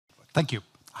Thank you.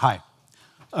 Hi.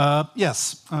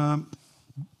 Yes,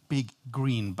 big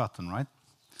green button, right?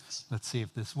 Let's see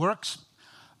if this works.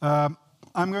 I'm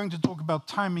going to talk about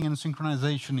timing and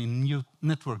synchronization in new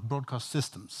network broadcast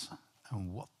systems.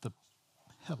 And what the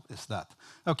hell is that?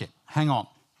 Okay, hang on.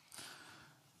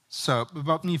 So,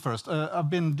 about me first. I've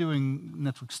been doing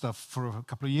network stuff for a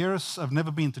couple of years. I've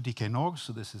never been to DKNOG,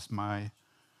 so this is my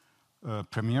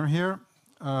premiere here.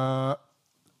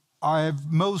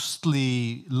 I've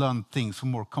mostly learned things from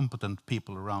more competent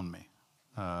people around me.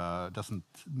 Doesn't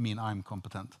mean I'm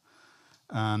competent.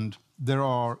 And there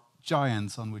are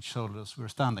giants on which shoulders we're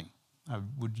standing. I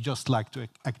would just like to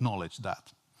acknowledge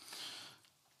that.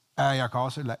 Jag har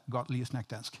alltså got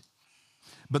snacktänsk.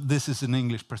 But this is an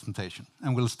English presentation,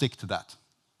 and we'll stick to that.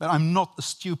 But I'm not a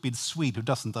stupid Swede who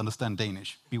doesn't understand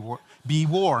Danish. Be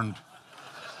warned.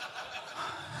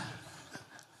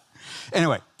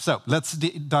 Anyway, so let's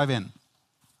dive in.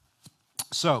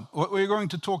 So what we're going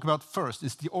to talk about first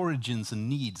is the origins and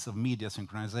needs of media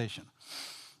synchronization.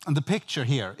 And the picture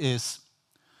here is,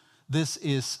 this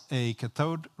is a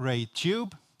cathode ray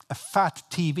tube, a fat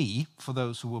TV, for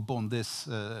those who were born this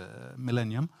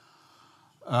millennium.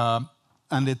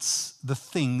 And it's the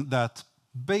thing that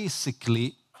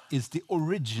basically is the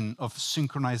origin of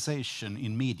synchronization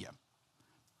in media,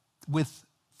 with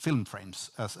film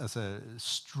frames as a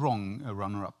strong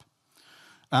runner-up.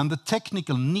 And the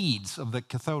technical needs of the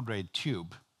cathode ray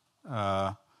tube,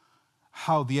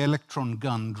 how the electron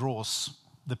gun draws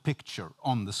the picture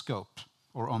on the scope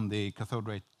or on the cathode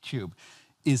ray tube,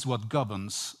 is what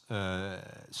governs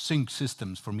sync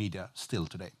systems for media still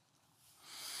today.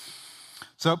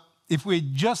 So if we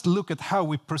just look at how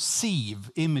we perceive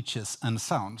images and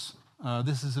sounds,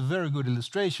 this is a very good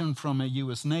illustration from a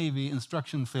US Navy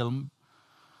instruction film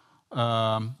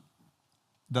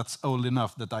that's old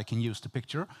enough that I can use the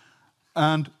picture.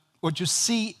 And what you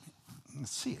see,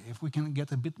 let's see if we can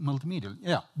get a bit multimedia.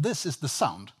 Yeah, this is the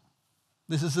sound.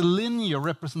 This is a linear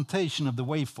representation of the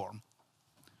waveform.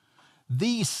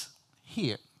 These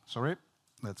here, sorry,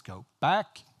 let's go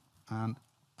back and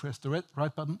press the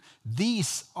right button.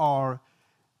 These are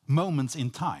moments in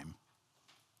time.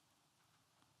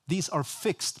 These are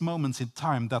fixed moments in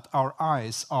time that our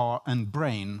eyes and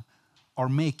brain are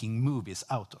making movies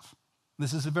out of.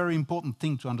 This is a very important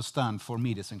thing to understand for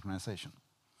media synchronization.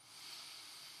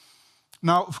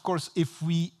 Now, of course, if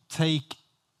we take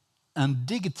and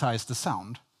digitize the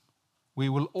sound, we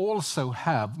will also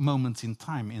have moments in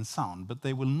time in sound, but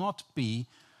they will not be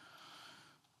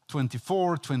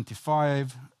 24,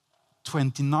 25,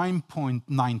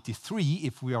 29.93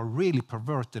 if we are really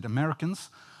perverted Americans,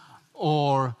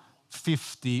 or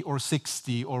 50 or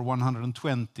 60 or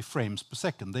 120 frames per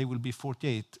second. They will be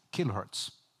 48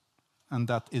 kilohertz. And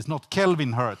that is not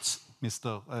Kelvin hertz,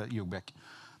 Mr. Jugbeck.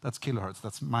 That's kilohertz.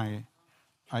 That's my...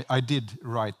 I did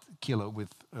write kilo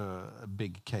with a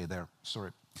big K there.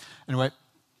 Sorry. Anyway,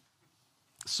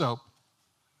 so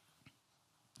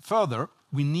further,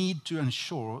 we need to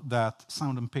ensure that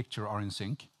sound and picture are in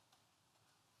sync.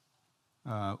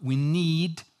 We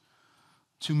need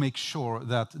to make sure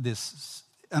that this...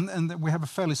 And we have a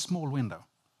fairly small window.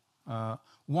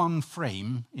 One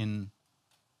frame in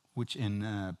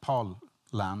PAL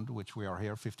land, which we are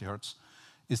here, 50 hertz,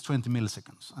 is 20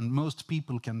 milliseconds. And most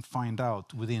people can find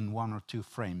out within 1 or 2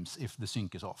 frames if the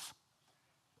sync is off,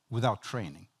 without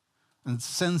training. And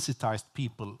sensitized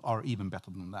people are even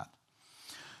better than that.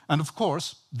 And of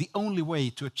course, the only way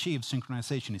to achieve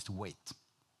synchronization is to wait.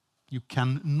 You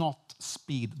cannot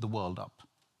speed the world up,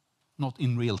 not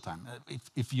in real time.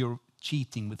 If you're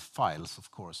cheating with files, of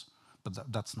course,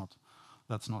 but that's not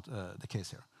the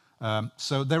case here.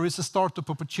 So there is a startup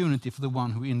opportunity for the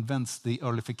one who invents the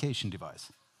earlification device.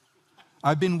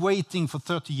 I've been waiting for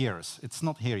 30 years. It's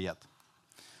not here yet.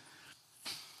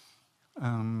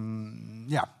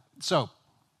 Yeah, so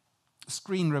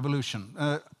screen revolution.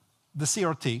 The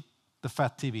CRT, the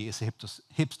fat TV, is a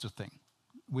hipster thing.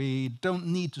 We don't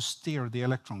need to steer the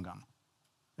electron gun.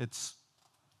 It's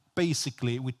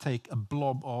basically we take a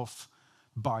blob of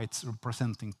bytes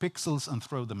representing pixels and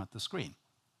throw them at the screen.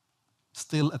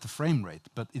 Still at the frame rate,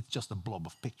 but it's just a blob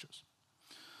of pictures.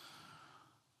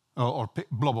 Or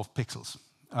blob of pixels.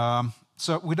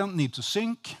 So we don't need to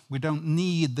sync. We don't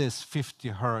need this 50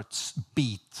 hertz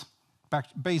beat.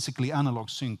 Basically, analog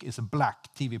sync is a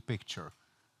black TV picture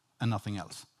and nothing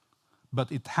else.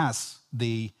 But it has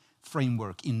the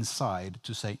framework inside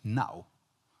to say now.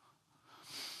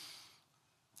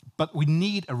 But we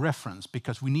need a reference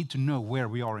because we need to know where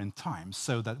we are in time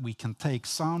so that we can take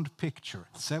sound, picture,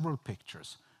 several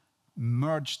pictures,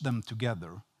 merge them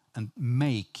together and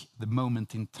make the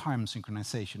moment in time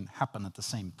synchronization happen at the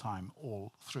same time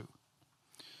all through.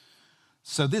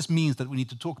 So this means that we need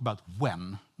to talk about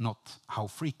when, not how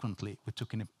frequently we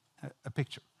took in a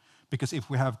picture. Because if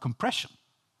we have compression,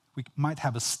 we might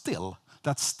have a still.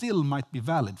 That still might be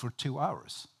valid for 2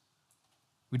 hours.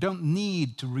 We don't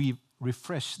need to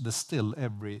refresh the still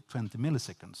every 20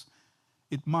 milliseconds.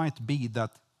 It might be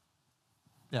that,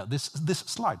 yeah, this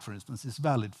slide, for instance, is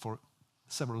valid for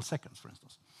several seconds, for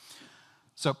instance.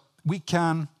 So we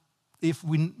can, if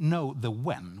we know the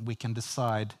when, we can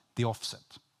decide the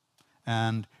offset.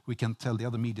 And we can tell the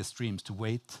other media streams to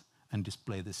wait and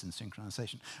display this in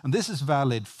synchronization. And this is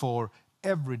valid for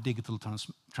every digital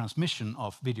transmission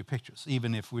of video pictures,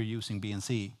 even if we're using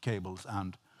BNC cables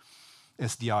and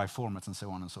SDI formats and so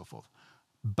on and so forth.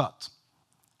 But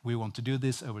we want to do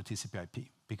this over TCP/IP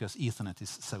because Ethernet is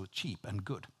so cheap and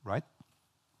good, right?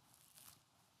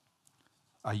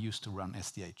 I used to run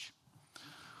SDH.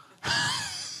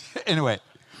 Anyway,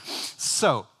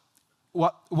 so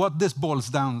what this boils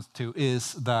down to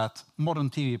is that modern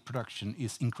TV production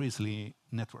is increasingly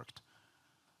networked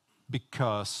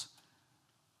because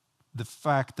the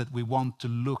fact that we want to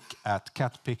look at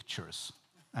cat pictures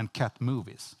and cat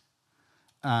movies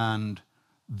and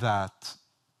that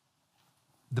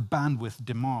the bandwidth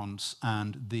demands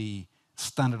and the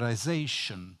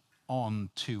standardization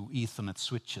onto Ethernet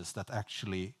switches that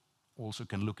actually also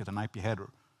can look at an IP header,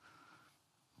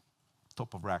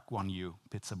 top of rack, 1U,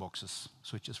 pizza boxes,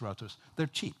 switches, routers, they're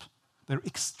cheap. They're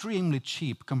extremely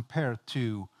cheap compared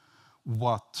to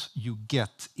what you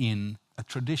get in a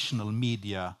traditional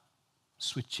media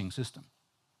switching system,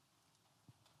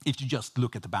 if you just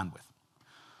look at the bandwidth.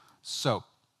 So,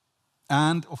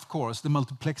 and of course, the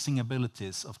multiplexing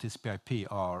abilities of TCP/IP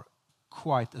are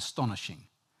quite astonishing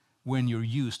when you're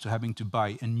used to having to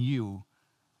buy a new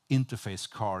interface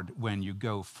card when you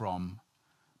go from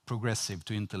progressive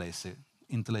to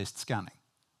interlaced scanning.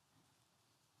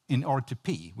 In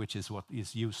RTP, which is what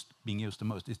is being used the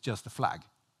most, it's just a flag.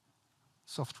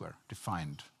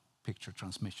 Software-defined picture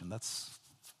transmission. That's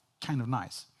kind of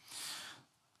nice.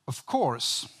 Of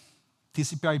course,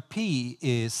 TCP/IP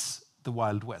is the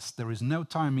Wild West. There is no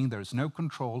timing, there is no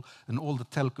control, and all the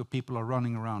telco people are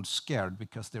running around scared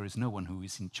because there is no one who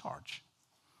is in charge.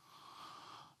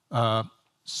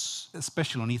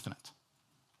 Especially on Ethernet.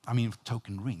 I mean,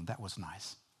 token ring, that was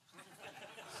nice.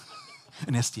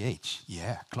 An SDH,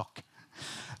 yeah, clock.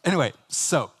 Anyway,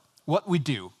 so what we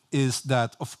do is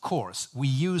that, of course, we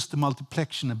use the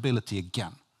multiplexing ability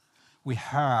again. We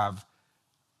have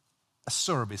a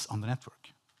service on the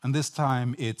network. And this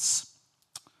time it's,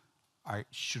 I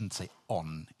shouldn't say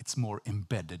on, it's more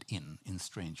embedded in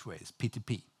strange ways.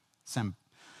 PTP,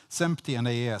 SEMPTE and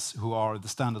AES, who are the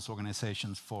standards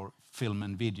organizations for film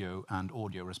and video and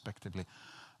audio respectively,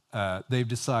 they've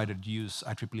decided to use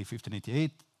IEEE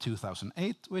 1588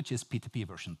 2008, which is PTP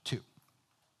version 2.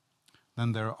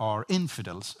 Then there are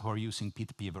infidels who are using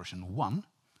PTP version 1,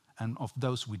 and of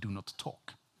those we do not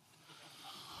talk.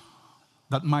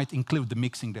 That might include the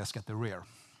mixing desk at the rear.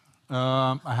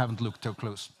 I haven't looked too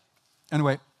close.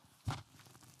 Anyway,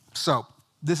 so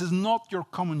this is not your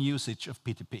common usage of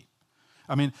PTP.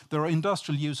 I mean, there are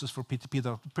industrial uses for PTP that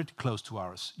are pretty close to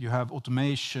ours. You have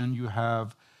automation, you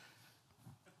have...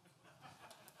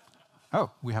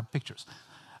 Oh, we have pictures.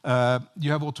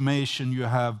 You have automation, you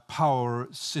have power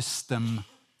system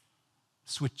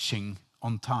switching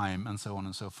on time, and so on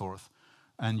and so forth.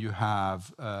 And you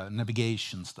have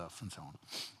navigation stuff and so on.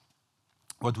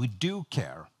 What we do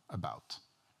care about,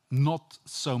 not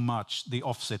so much the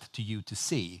offset to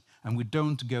UTC, and we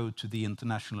don't go to the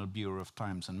International Bureau of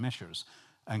Times and Measures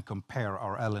and compare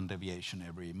our Allen deviation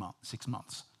every 6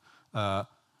 months.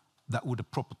 That would a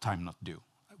proper time not do.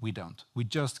 We don't. We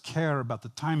just care about the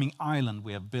timing island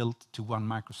we have built to 1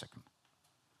 microsecond,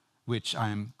 which I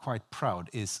am quite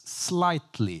proud is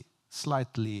slightly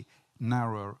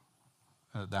narrower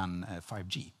than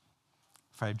 5G.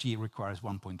 5G requires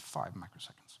 1.5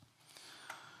 microseconds.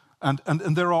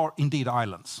 And there are indeed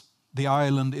islands. The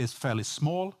island is fairly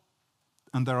small,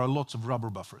 and there are lots of rubber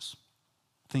buffers.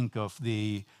 Think of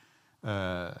the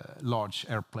large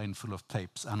airplane full of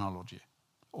tapes analogy,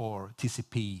 or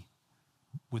TCP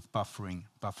with buffering,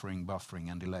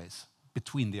 and delays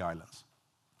between the islands.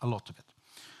 A lot of it.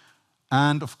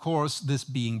 And of course, this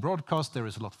being broadcast, there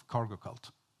is a lot of cargo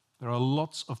cult. There are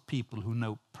lots of people who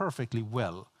know perfectly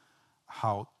well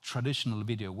how traditional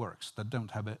video works that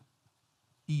don't have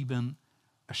even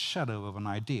a shadow of an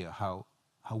idea how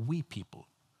we people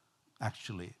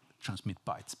actually transmit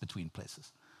bytes between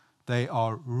places. They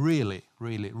are really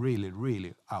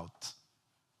out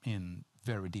in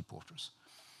very deep waters.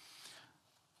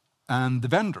 And the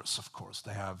vendors, of course,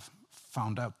 they have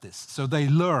found out this. So they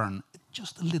learn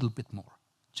just a little bit more.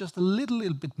 just a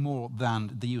little bit more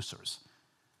than the users.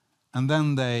 And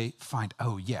then they find,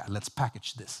 oh yeah, let's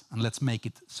package this and let's make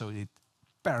it so it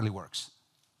barely works.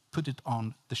 Put it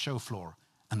on the show floor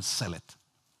and sell it.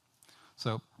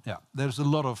 So yeah, there's a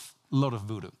lot of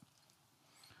voodoo.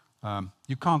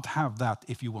 You can't have that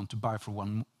if you want to buy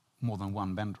from more than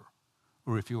one vendor,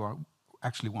 or if you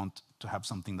actually want to have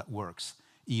something that works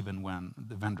even when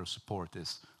the vendor support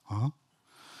is,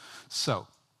 So,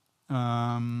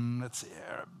 let's see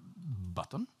here.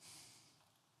 Button.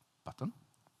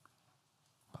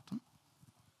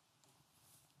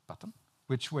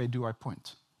 Which way do I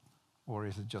point? Or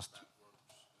is it just...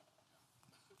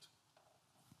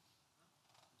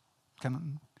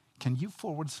 Can you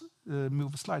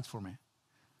move slides for me?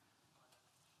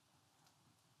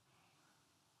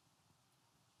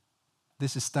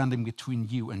 This is standing between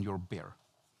you and your beer.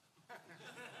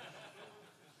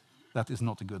 That is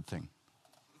not a good thing.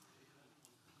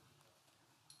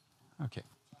 Okay.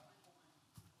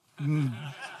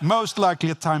 Most likely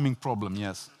a timing problem,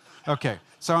 yes. Okay,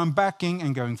 so I'm backing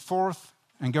and going forth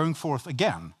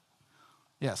again.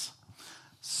 Yes.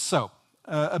 So,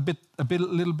 a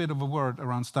little bit of a word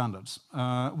around standards.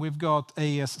 We've got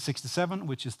AES-67,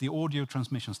 which is the audio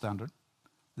transmission standard.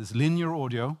 This linear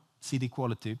audio, CD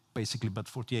quality, basically, but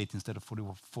 48 instead of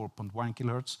 44.1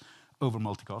 kilohertz over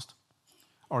multicast,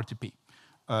 RTP.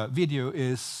 Video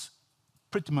is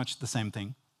pretty much the same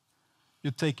thing.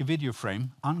 You take a video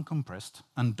frame, uncompressed,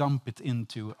 and dump it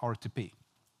into RTP,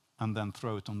 and then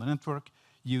throw it on the network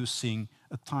using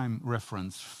a time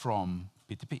reference from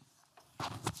PTP.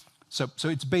 So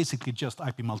it's basically just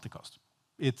IP multicast.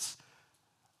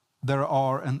 There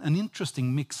are an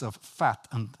interesting mix of fat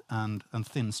and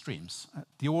thin streams.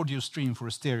 The audio stream for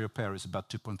a stereo pair is about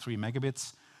 2.3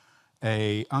 megabits.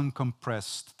 A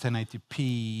uncompressed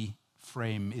 1080p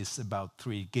frame is about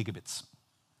 3 gigabits,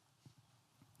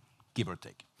 give or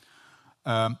take.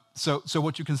 So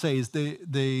what you can say is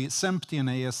the SEMPTE and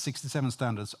AES-67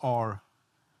 standards are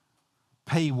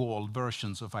paywall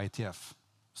versions of IETF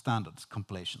standards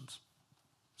compilations.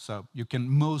 So you can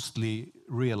mostly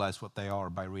realize what they are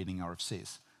by reading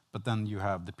RFCs. But then you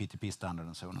have the PTP standard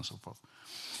and so on and so forth.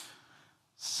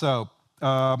 So,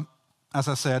 as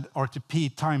I said,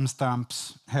 RTP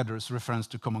timestamps headers reference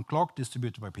to common clock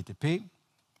distributed by PTP.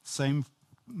 Same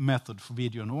method for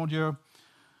video and audio.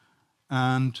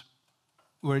 And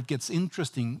where it gets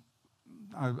interesting,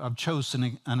 I've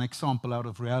chosen an example out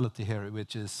of reality here,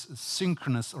 which is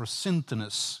synchronous or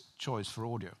synchronous choice for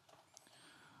audio.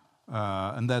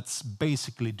 And that's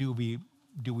basically, do we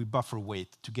buffer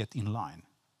wait to get in line?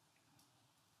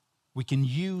 We can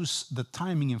use the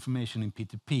timing information in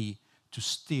PTP to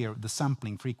steer the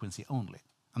sampling frequency only,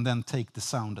 and then take the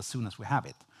sound as soon as we have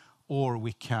it. Or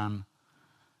we can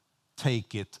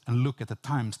take it and look at the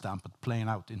timestamp and play it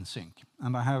out in sync.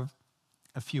 And I have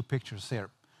a few pictures here.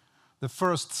 The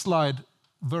first slide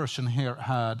version here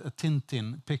had a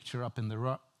Tintin picture up in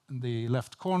the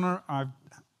left corner. I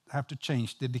have to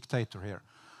change the dictator here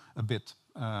a bit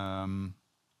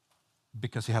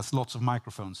because he has lots of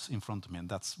microphones in front of me, and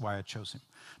that's why I chose him.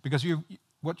 Because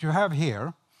what you have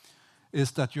here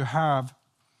is that you have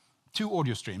two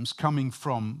audio streams coming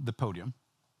from the podium.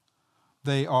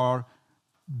 They are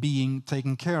being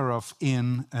taken care of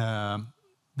in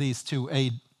these two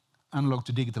analog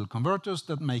to digital converters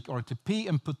that make RTP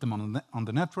and put them on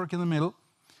the network in the middle.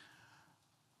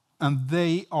 And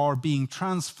they are being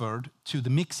transferred to the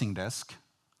mixing desk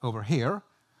over here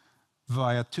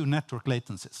via two network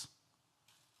latencies.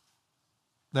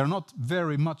 They're not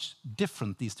very much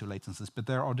different, these two latencies, but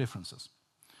there are differences.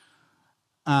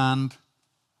 And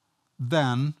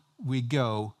then we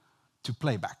go to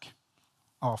playback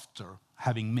after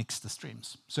having mixed the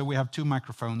streams. So we have two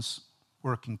microphones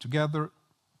working together,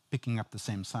 picking up the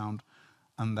same sound,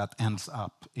 and that ends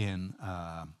up in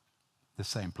the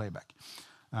same playback.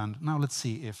 And now let's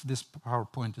see if this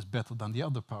PowerPoint is better than the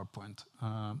other PowerPoint.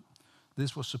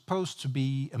 This was supposed to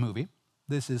be a movie.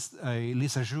 This is a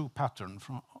Lissajous pattern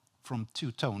from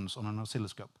two tones on an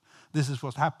oscilloscope. This is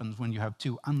what happens when you have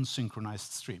two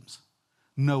unsynchronized streams.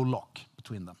 No lock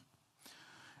between them.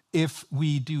 If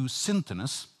we do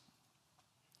synchronous,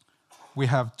 we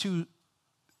have two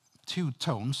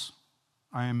tones.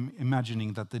 I am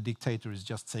imagining that the dictator is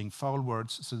just saying foul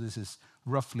words, so this is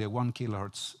roughly a 1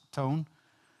 kilohertz tone,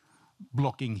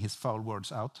 blocking his foul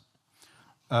words out.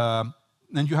 And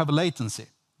you have a latency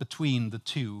between the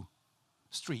two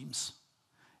streams.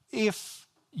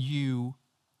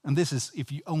 And this is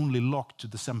if you only lock to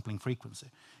the sampling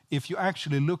frequency. If you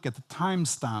actually look at the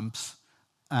timestamps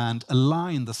and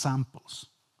align the samples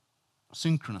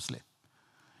synchronously,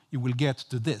 you will get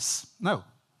to this. No.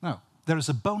 there is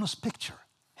a bonus picture.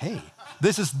 Hey,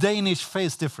 this is Danish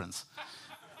phase difference.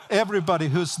 Everybody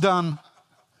who's done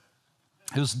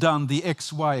the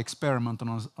XY experiment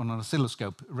on an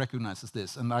oscilloscope recognizes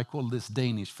this, and I call this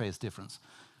Danish phase difference,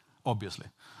 obviously.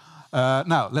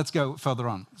 Now, let's go further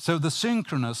on. So the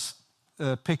synchronous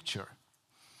picture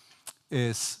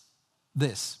is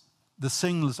this. The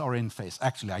signals are in phase.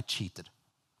 Actually, I cheated.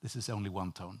 This is only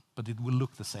one tone, but it will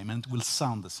look the same, and it will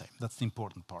sound the same. That's the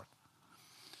important part.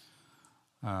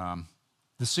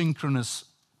 The synchronous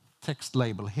text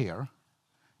label here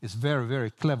is very, very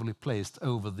cleverly placed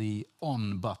over the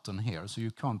on button here, so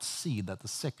you can't see that the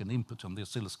second input on the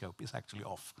oscilloscope is actually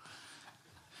off.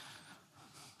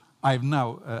 I've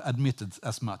now admitted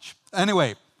as much.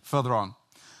 Anyway, further on.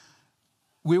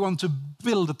 We want to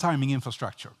build a timing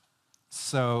infrastructure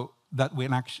so that we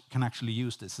can actually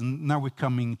use this. And now we're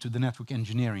coming to the network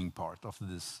engineering part of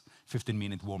this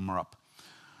 15-minute warmer-up.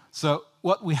 So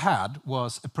what we had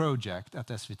was a project at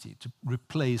SVT to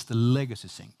replace the legacy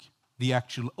sync, the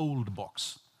actual old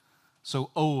box.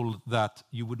 So old that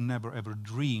you would never ever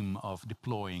dream of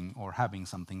deploying or having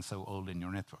something so old in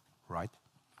your network, right?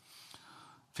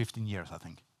 15 years, I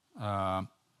think.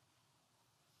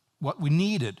 What we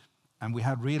needed, and we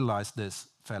had realized this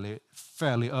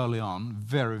fairly early on,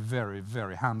 very, very,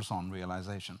 very hands-on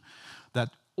realization, that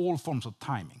all forms of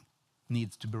timing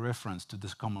needs to be referenced to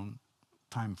this common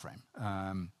time frame.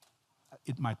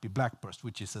 It might be blackburst,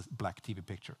 which is a black TV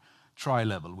picture,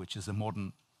 tri-level, which is a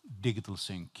modern digital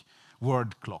sync,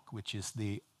 word clock, which is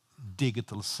the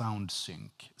digital sound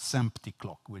sync, SEMPTI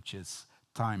clock, which is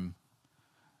time,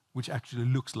 which actually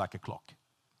looks like a clock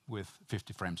with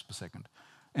 50 frames per second.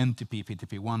 NTP,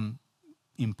 PTP, 1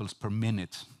 impulse per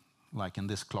minute, like in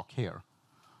this clock here.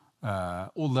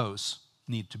 All those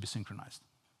need to be synchronized.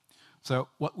 So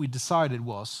what we decided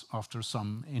was, after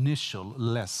some initial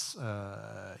less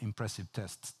impressive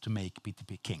tests, to make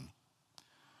PTP king.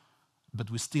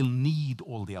 But we still need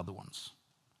all the other ones.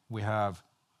 We have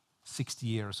 60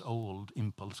 years old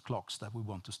impulse clocks that we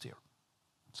want to steer.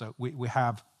 So we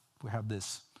have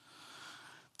this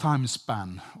time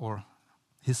span or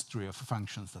history of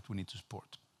functions that we need to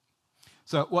support.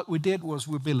 So what we did was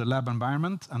we built a lab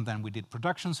environment, and then we did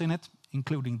productions in it,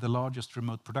 including the largest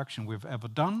remote production we've ever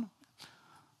done.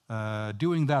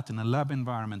 Doing that in a lab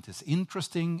environment is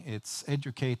interesting, it's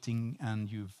educating, and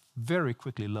you very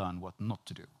quickly learn what not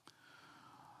to do.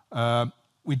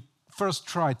 We first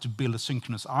tried to build a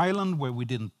synchronous island where we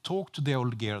didn't talk to the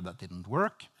old gear. That didn't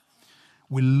work.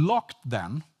 We locked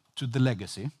then to the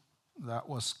legacy. That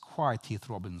was quite Heath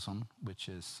Robinson, which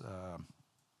is,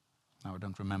 now I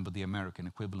don't remember the American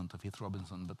equivalent of Heath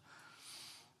Robinson, but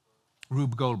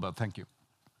Rube Goldberg, thank you.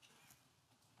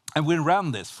 And we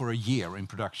ran this for a year in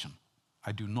production.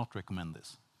 I do not recommend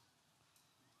this.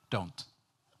 Don't.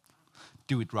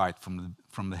 Do it right from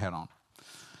the head on.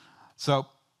 So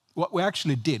what we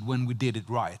actually did when we did it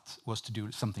right was to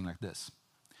do something like this.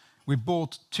 We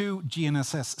bought 2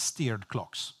 GNSS steered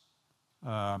clocks.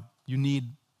 You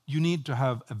need to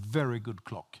have a very good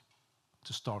clock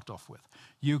to start off with.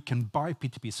 You can buy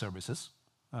PTP services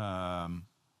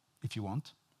if you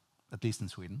want, at least in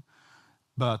Sweden.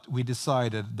 But we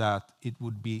decided that it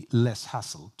would be less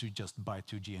hassle to just buy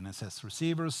 2 GNSS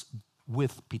receivers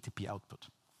with PTP output.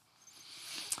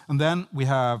 And then we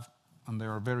have, and they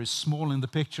are very small in the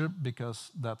picture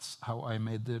because that's how I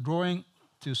made the drawing,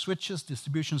 2 switches,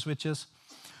 distribution switches.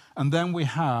 And then we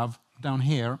have down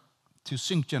here 2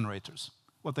 sync generators.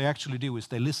 What they actually do is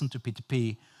they listen to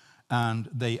PTP and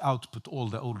they output all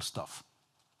the old stuff,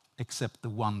 except the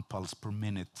 1 pulse per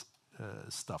minute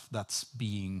stuff that's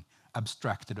being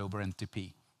abstracted over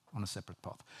NTP on a separate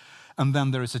path. And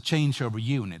then there is a changeover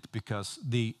unit because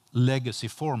the legacy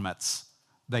formats,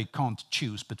 they can't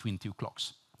choose between 2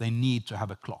 clocks. They need to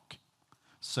have a clock.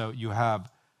 So you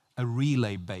have a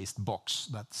relay-based box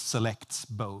that selects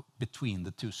between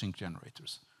the 2 sync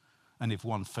generators. And if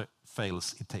one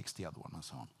fails, it takes the other one and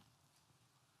so on.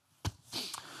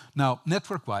 Now,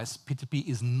 network-wise, PTP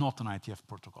is not an ITF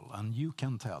protocol, and you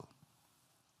can tell.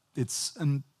 It's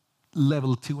a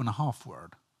level 2.5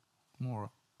 word. More.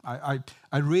 I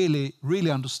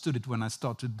really understood it when I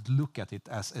started to look at it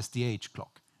as SDH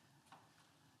clock.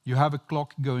 You have a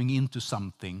clock going into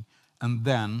something, and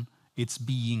then it's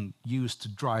being used to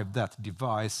drive that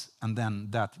device, and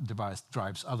then that device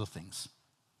drives other things.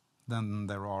 Then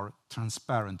there are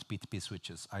transparent PTP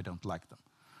switches. I don't like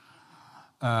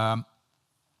them.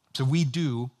 So we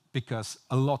do, because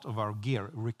a lot of our gear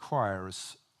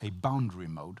requires a boundary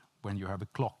mode when you have a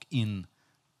clock in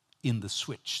the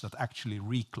switch that actually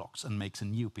reclocks and makes a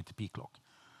new PTP clock.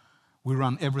 We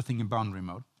run everything in boundary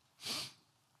mode.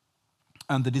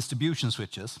 And the distribution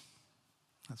switches,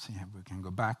 let's see if we can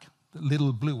go back, the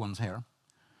little blue ones here,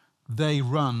 they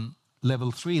run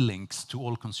level 3 links to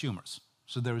all consumers.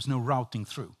 So there is no routing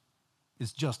through.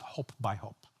 It's just hop by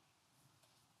hop.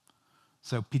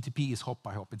 So PTP is hop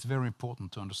by hop. It's very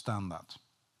important to understand that.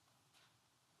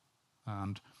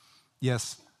 And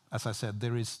yes, as I said,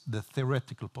 there is the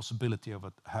theoretical possibility of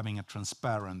having a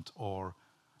transparent or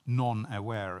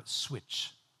non-aware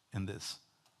switch in this.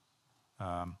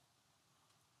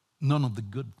 None of the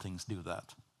good things do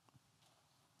that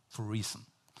for a reason.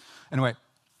 Anyway,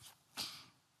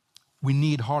 we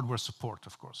need hardware support,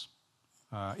 of course.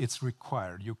 It's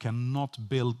required. You cannot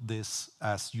build this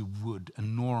as you would a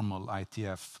normal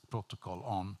ITF protocol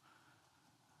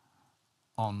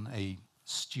on a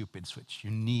stupid switch. You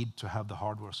need to have the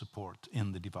hardware support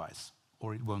in the device,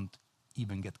 or it won't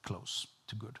even get close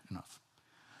to good enough.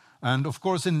 And of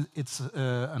course, it's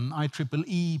an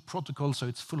IEEE protocol, so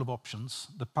it's full of options.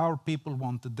 The power people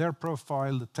wanted their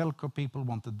profile, the telco people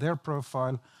wanted their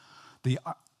profile, the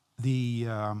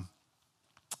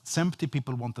SEMPTE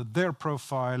people wanted their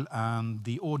profile, and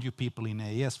the audio people in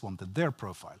AES wanted their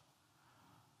profile.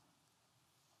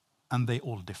 And they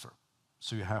all differ,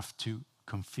 so you have to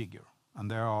configure. And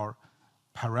there are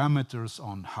parameters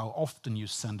on how often you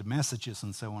send messages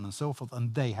and so on and so forth,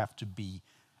 and they have to be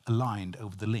aligned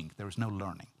over the link. There is no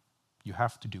learning. You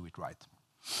have to do it right.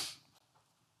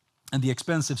 And the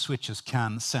expensive switches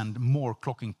can send more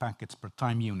clocking packets per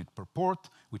time unit per port,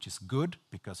 which is good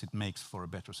because it makes for a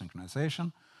better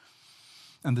synchronization.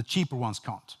 And the cheaper ones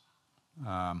can't.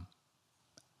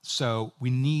 So we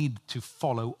need to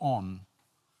follow on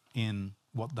in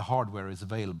what the hardware is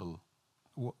available,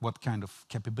 what kind of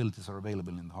capabilities are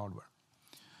available in the hardware.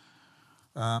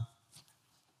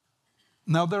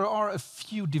 Now, there are a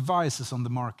few devices on the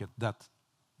market that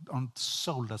aren't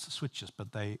sold as switches,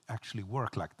 but they actually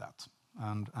work like that.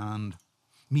 And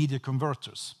media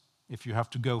converters, if you have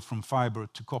to go from fiber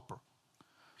to copper,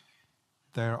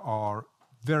 there are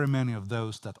very many of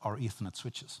those that are Ethernet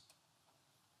switches.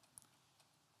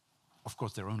 Of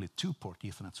course, they're only 2-port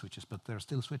Ethernet switches, but they're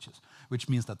still switches, which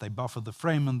means that they buffer the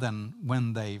frame, and then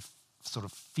when they sort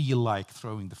of feel like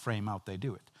throwing the frame out, they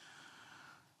do it,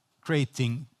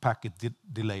 creating packet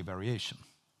delay variation.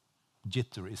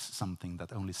 Jitter is something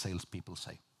that only salespeople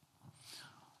say.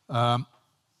 And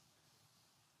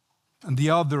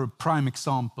the other prime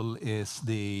example is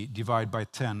the divide by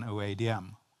 10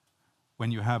 OADM.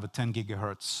 When you have a 10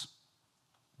 gigahertz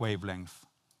wavelength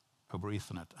over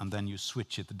Ethernet, and then you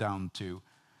switch it down to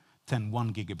 10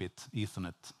 1 gigabit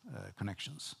Ethernet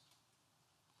connections.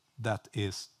 That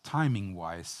is,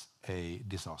 timing-wise, a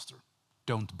disaster.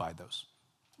 Don't buy those.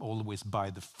 Always buy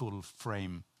the full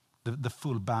frame, the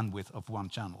full bandwidth of one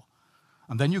channel.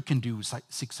 And then you can do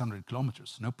 600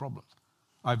 kilometers, no problem.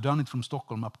 I've done it from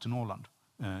Stockholm up to Norrland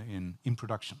in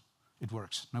production. It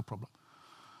works, no problem.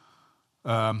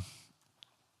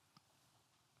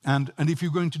 And if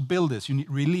you're going to build this, you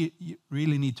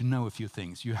really need to know a few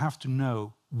things. You have to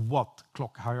know what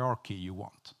clock hierarchy you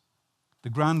want. The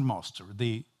grandmaster,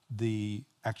 the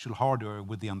actual hardware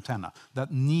with the antenna,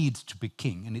 that needs to be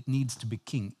king, and it needs to be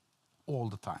king all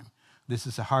the time. This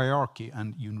is a hierarchy,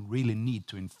 and you really need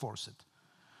to enforce it.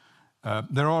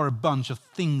 There are a bunch of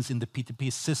things in the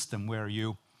PTP system where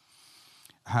you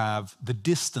have the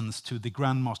distance to the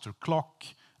grandmaster clock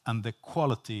and the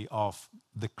quality of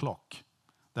the clock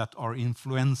that are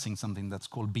influencing something that's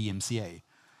called BMCA,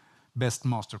 Best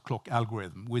Master Clock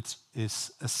Algorithm, which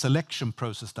is a selection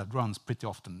process that runs pretty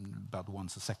often, about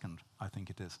once a second, I think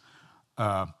it is,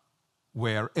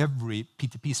 where every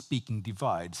PTP-speaking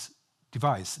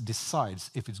device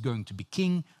decides if it's going to be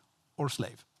king or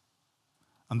slave.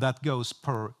 And that goes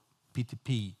per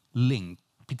PTP link,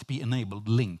 PTP-enabled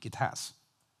link it has.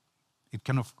 It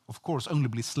can, of course, only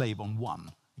be slave on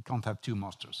one. It can't have two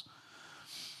masters.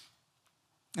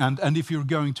 And if you're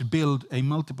going to build a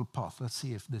multiple path, let's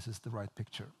see if this is the right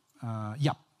picture.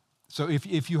 Yeah. So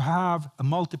if you have a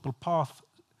multiple path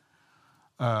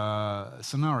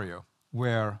scenario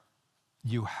where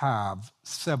you have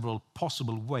several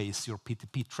possible ways your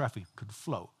PTP traffic could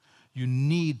flow, you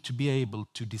need to be able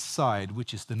to decide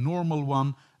which is the normal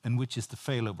one and which is the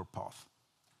failover path.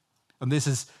 And this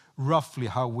is roughly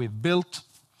how we've built.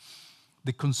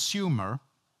 The consumer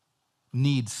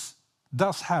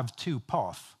does have two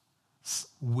paths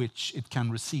which it can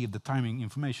receive the timing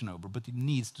information over, but it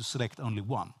needs to select only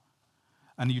one.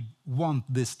 And you want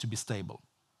this to be stable.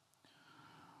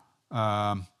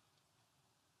 And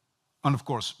of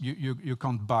course, you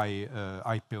can't buy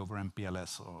IP over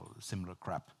MPLS or similar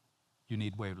crap. You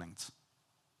need wavelengths.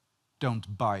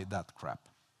 Don't buy that crap.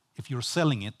 If you're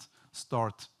selling it,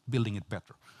 start building it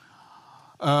better.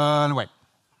 Anyway,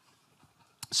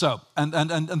 so and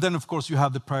then of course you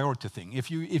have the priority thing. If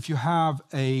you have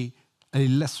a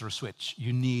lesser switch,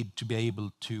 you need to be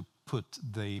able to put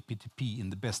the PTP in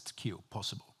the best queue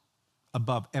possible,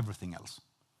 above everything else.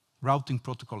 Routing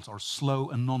protocols are slow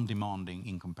and non-demanding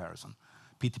in comparison.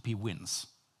 PTP wins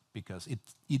because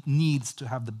it needs to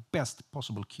have the best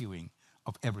possible queuing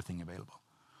of everything available.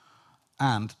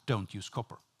 And don't use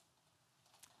copper.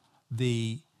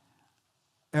 The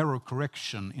error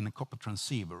correction in a copper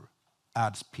transceiver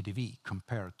adds PDV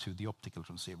compared to the optical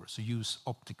transceiver. So use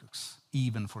optics,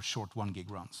 even for short 1 gig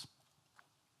runs.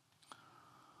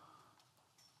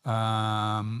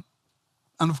 And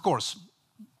of course,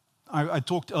 I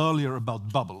talked earlier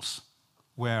about bubbles,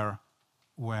 where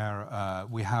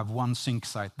we have one sync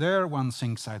site there, one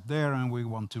sync site there, and we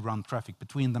want to run traffic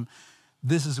between them.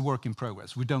 This is a work in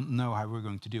progress. We don't know how we're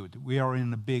going to do it. We are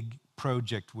in a big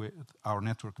project with our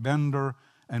network vendor,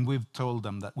 and we've told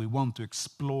them that we want to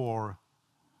explore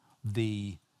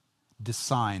the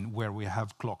design where we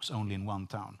have clocks only in one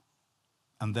town.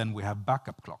 And then we have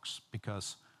backup clocks,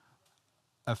 because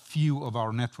a few of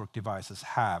our network devices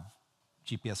have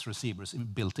GPS receivers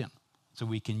built in. So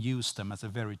we can use them as a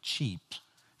very cheap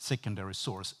secondary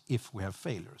source if we have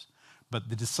failures. But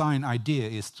the design idea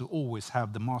is to always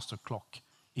have the master clock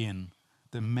in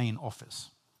the main office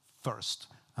first,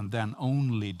 and then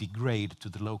only degrade to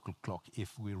the local clock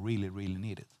if we really, really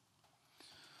need it.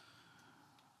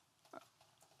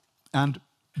 And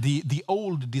the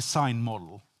old design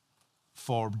model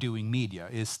for doing media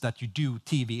is that you do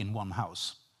TV in one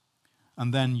house,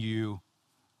 and then you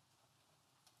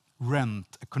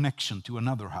rent a connection to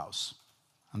another house.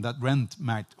 And that rent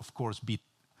might, of course, be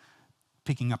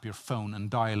picking up your phone and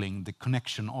dialing the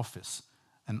connection office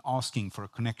and asking for a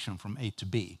connection from A to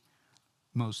B,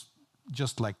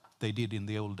 just like they did in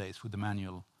the old days with the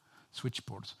manual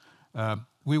switchboards.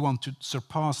 We want to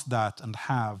surpass that and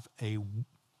have a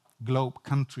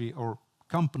country or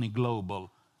company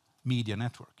global media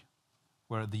network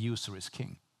where the user is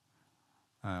king,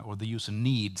 or the user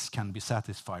needs can be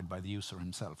satisfied by the user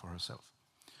himself or herself.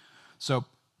 So,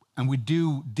 and we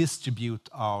do distribute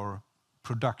our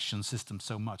production system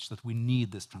so much that we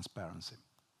need this transparency.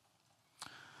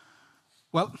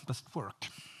 Well, does it work?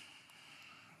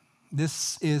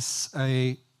 This is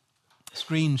a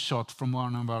screenshot from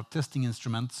one of our testing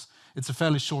instruments. It's a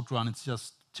fairly short run. It's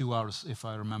just 2 hours, if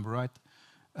I remember right.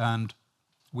 And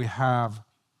we have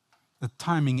a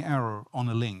timing error on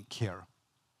a link here.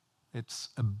 It's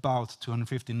about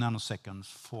 250 nanoseconds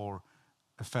for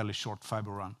a fairly short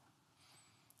fiber run.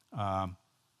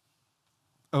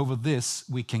 Over this,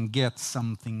 we can get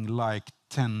something like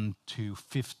 10 to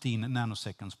 15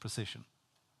 nanoseconds precision.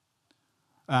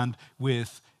 And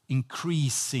with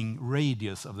increasing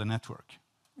radius of the network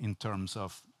in terms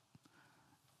of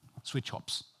switch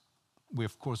hops, we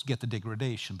of course get the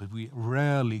degradation, but we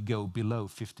rarely go below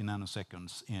 50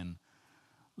 nanoseconds in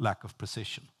lack of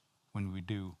precision when we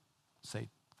do, say,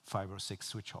 5 or 6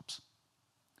 switch hops.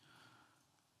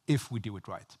 If we do it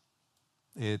right.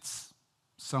 It's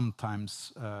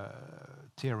sometimes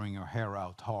tearing your hair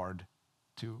out hard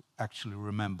to actually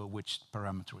remember which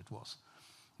parameter it was.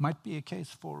 Might be a case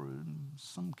for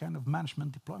some kind of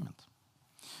management deployment.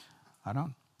 I don't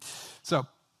know. So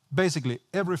basically,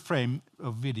 every frame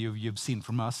of video you've seen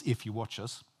from us, if you watch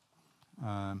us,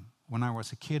 when I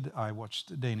was a kid, I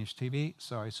watched Danish TV,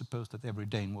 so I suppose that every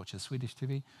Dane watches Swedish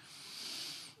TV,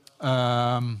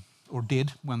 or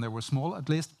did when they were small, at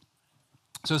least.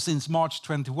 So since March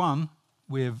 21,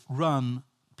 we've run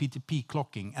PTP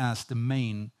clocking as the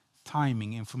main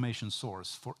timing information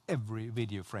source for every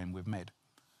video frame we've made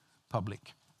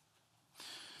public.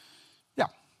 Yeah,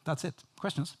 that's it.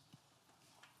 Questions?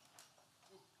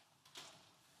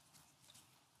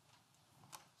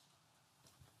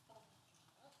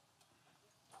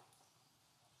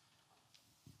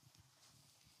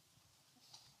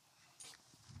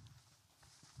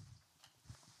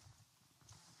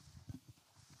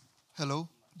 Hello,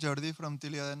 Jordi from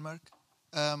Telia, Denmark.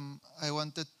 I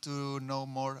wanted to know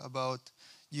more about,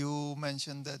 you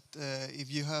mentioned that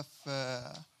if you have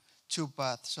 2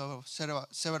 paths, so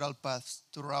several paths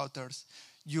to routers,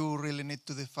 you really need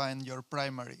to define your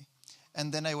primary.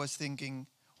 And then I was thinking,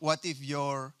 what if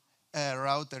your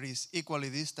router is equally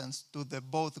distant to the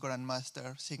both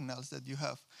grandmaster signals that you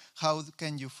have? How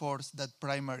can you force that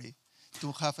primary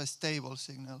to have a stable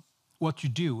signal? What you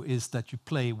do is that you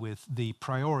play with the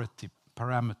priority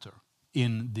parameter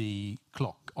in the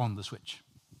clock on the switch.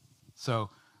 So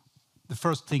the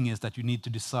first thing is that you need to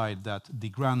decide that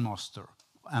the grandmaster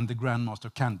and the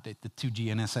grandmaster candidate, the 2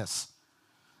 GNSS,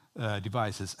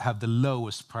 devices have the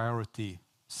lowest priority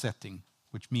setting,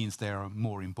 which means they are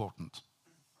more important.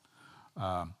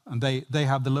 And they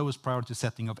have the lowest priority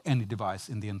setting of any device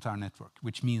in the entire network,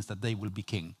 which means that they will be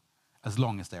king as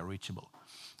long as they are reachable.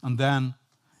 And then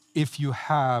if you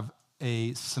have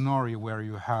a scenario where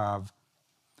you have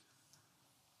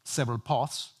several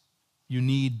paths, you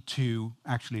need to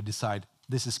actually decide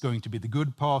this is going to be the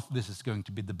good path, this is going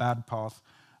to be the bad path,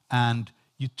 and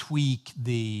you tweak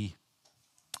the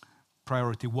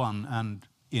priority 1 and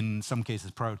in some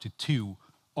cases priority 2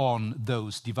 on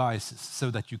those devices so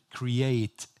that you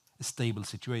create a stable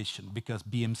situation, because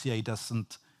BMCA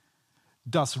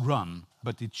does run,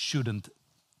 but it shouldn't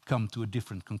come to a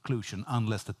different conclusion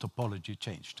unless the topology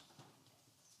changed.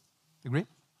 Agree?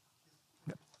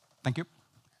 Yeah. Thank you.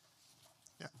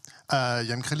 Yeah.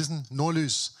 Jan Krillesen,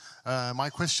 Nordlys. My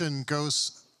question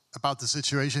goes about the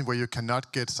situation where you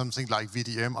cannot get something like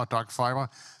VDM or dark fiber.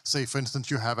 Say, for instance,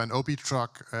 you have an OB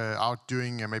truck out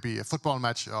doing maybe a football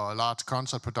match or a large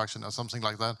concert production or something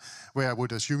like that, where I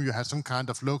would assume you have some kind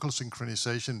of local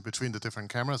synchronization between the different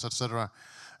cameras, etc.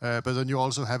 But then you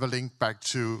also have a link back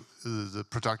to the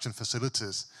production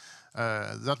facilities.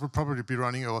 That would probably be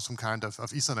running over some kind of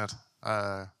Ethernet.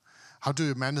 How do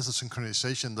you manage the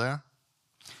synchronization there?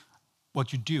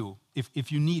 What you do,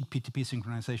 if you need PTP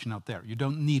synchronization out there, you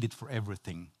don't need it for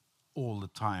everything all the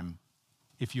time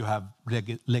if you have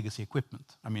legacy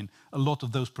equipment. I mean, a lot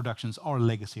of those productions are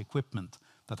legacy equipment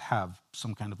that have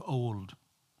some kind of old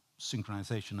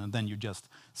synchronization, and then you just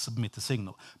submit the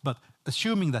signal. But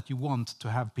assuming that you want to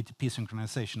have PTP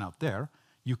synchronization out there,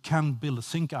 you can build a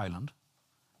sync island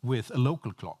with a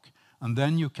local clock, and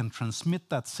then you can transmit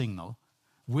that signal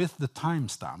with the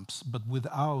timestamps, but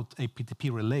without a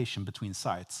PTP relation between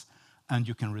sites, and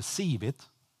you can receive it,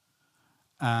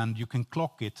 and you can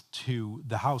clock it to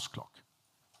the house clock.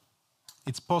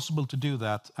 It's possible to do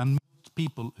that, and most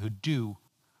people who do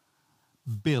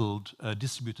build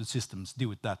distributed systems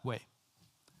do it that way.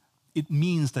 It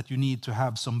means that you need to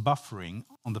have some buffering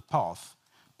on the path,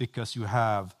 because you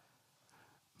have,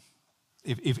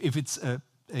 if it's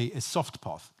a soft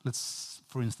path, let's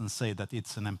for instance say that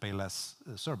it's an MPLS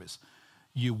service,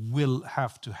 you will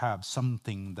have to have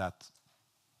something that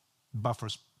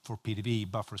buffers for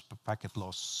PDV, buffers per packet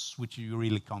loss, which you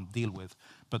really can't deal with,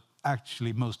 but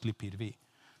actually mostly PDV.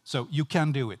 So you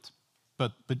can do it,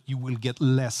 but you will get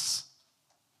less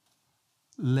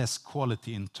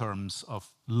quality in terms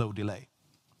of low delay.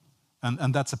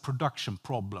 And that's a production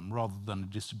problem rather than a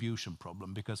distribution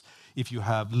problem, because if you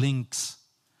have links,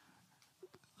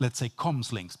 let's say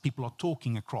comms links, people are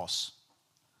talking across,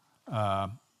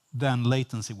 then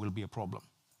latency will be a problem.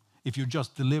 If you're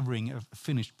just delivering a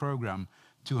finished program,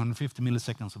 250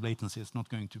 milliseconds of latency is not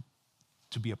going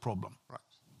to be a problem. Right.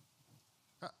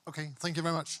 Okay, thank you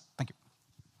very much. Thank you.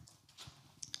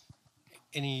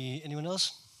 Anyone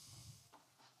else?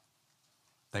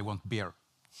 They want beer.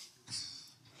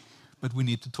 But we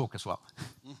need to talk as well.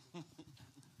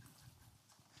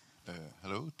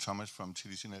 Hello, Thomas from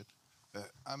TDCnet.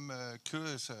 I'm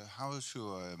curious, how is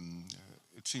your,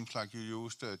 it seems like you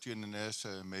used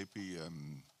GNSS, maybe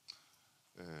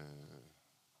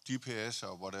GPS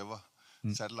or whatever,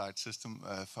 satellite system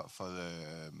for the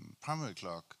primary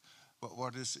clock.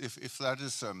 What is, if that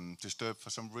is disturbed for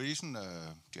some reason,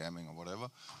 jamming or whatever,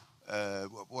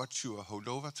 what's your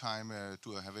holdover time?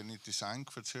 Do I have any design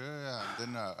criteria?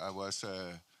 And then I was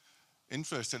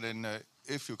interested in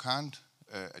if you can't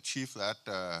achieve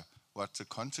that, what's the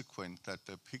consequence, that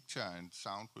the picture and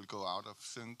sound will go out of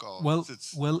sync, or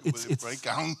will it break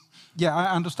down? Yeah,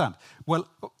 I understand. Well,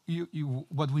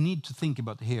 what we need to think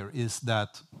about here is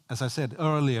that, as I said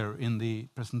earlier in the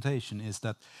presentation, is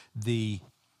that the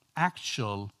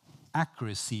actual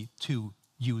accuracy to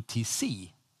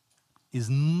UTC is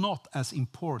not as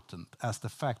important as the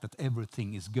fact that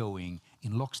everything is going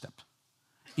in lockstep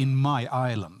in my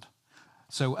island.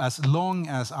 So as long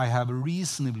as I have a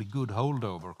reasonably good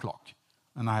holdover clock,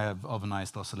 and I have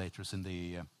overnight oscillators in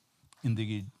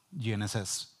the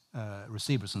GNSS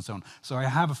receivers and so on, so I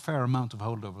have a fair amount of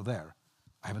holdover there.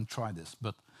 I haven't tried this,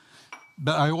 but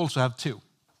I also have two,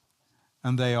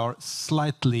 and they are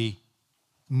slightly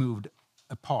moved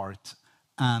apart,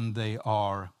 and they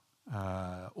are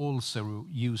also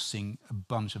using a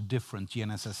bunch of different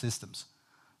GNSS systems.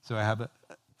 So I have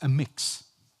a mix,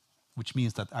 which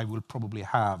means that I will probably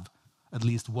have at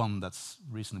least one that's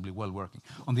reasonably well working.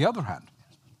 On the other hand,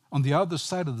 on the other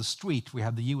side of the street, we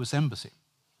have the US Embassy.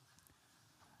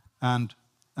 And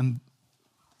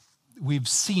we've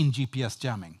seen GPS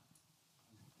jamming,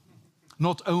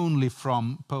 not only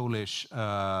from Polish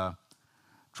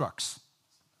trucks,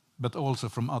 but also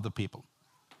from other people.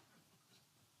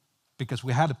 because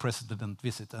we had a president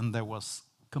visit and there was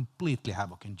completely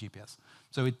havoc in GPS.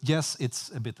 So yes, it's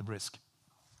a bit of risk.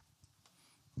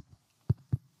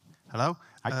 Hello.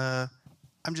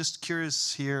 I'm just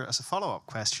curious here as a follow-up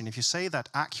question. If you say that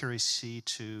accuracy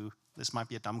to, this might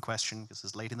be a dumb question because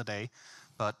it's late in the day,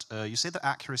 but you say that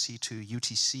accuracy to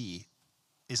UTC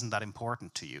isn't that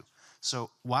important to you.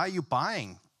 So why are you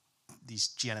buying these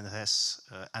GNSS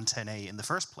antennae in the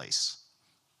first place?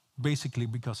 Basically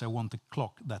because I want a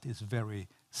clock that is very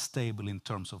stable in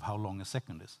terms of how long a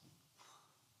second is.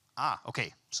 Ah,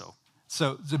 okay. So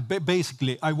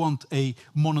basically I want a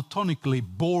monotonically,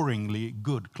 boringly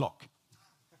good clock.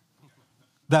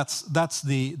 That's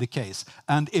the case.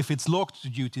 And if it's locked to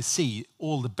UTC,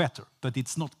 all the better, but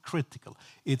it's not critical.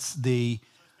 It's the...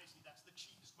 Basically that's the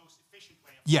cheapest, most efficient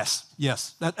way of...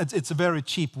 Yes. It's a very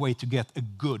cheap way to get a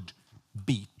good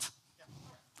beat.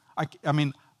 I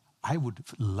mean, I would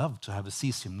love to have a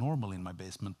cesium normal in my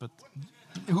basement, but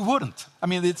who wouldn't? I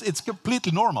mean, it's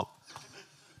completely normal.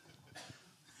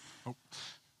 Oh.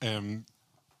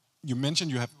 You mentioned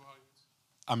you have...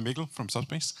 I'm Mikkel from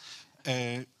Subspace.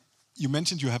 You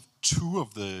mentioned you have 2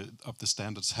 of the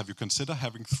standards. Have you considered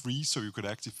having 3 so you could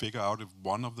actually figure out if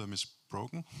one of them is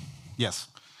broken? Yes,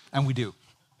 and we do.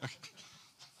 Okay.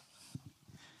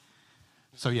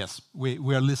 So yes,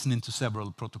 we are listening to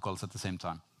several protocols at the same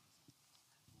time.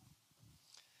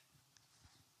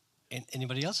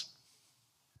 Anybody else?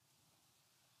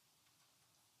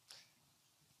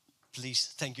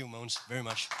 Please, thank you, Mogens, very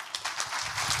much.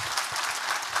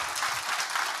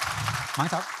 Mange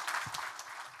tak.